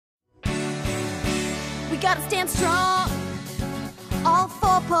gotta stand strong. All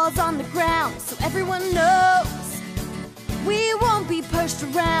four paws on the ground, so everyone knows we won't be pushed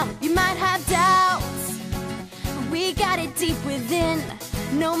around. You might have doubts, but we got it deep within.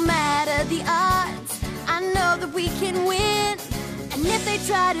 No matter the odds, I know that we can win. And if they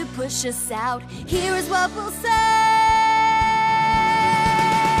try to push us out, here is what we'll say.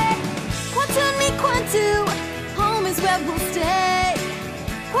 Kwetu Ni Kwetu, home is where we'll stay.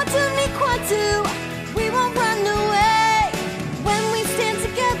 Kwetu Ni Kwetu, we won't run away. When we stand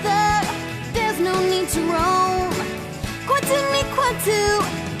together, there's no need to roam. Kwetu Ni Kwetu,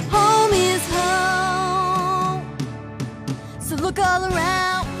 home is home. So look all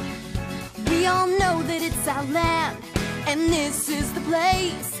around, we all know that it's our land, and this is the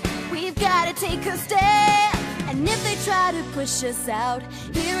place. We've gotta take a stand. And if they try to push us out,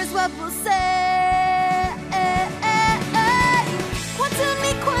 here is what we'll say. Kwetu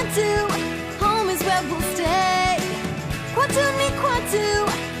Ni Kwetu, home is where we'll stay. Kwetu Ni Kwetu,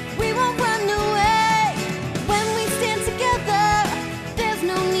 we won't run away. When we stand together, there's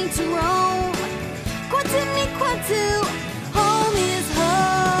no need to roam. Kwetu Ni Kwetu, home is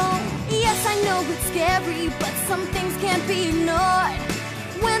home. Yes, I know it's scary, but some things can't be ignored.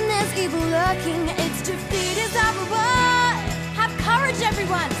 When there's evil lurking, its defeat is our reward. Have courage,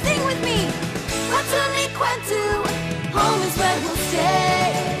 everyone, sing with me. Kwetu Ni Kwetu, home is where we'll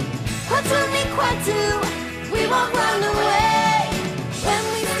stay. Kwetu Ni Kwetu, we won't run away.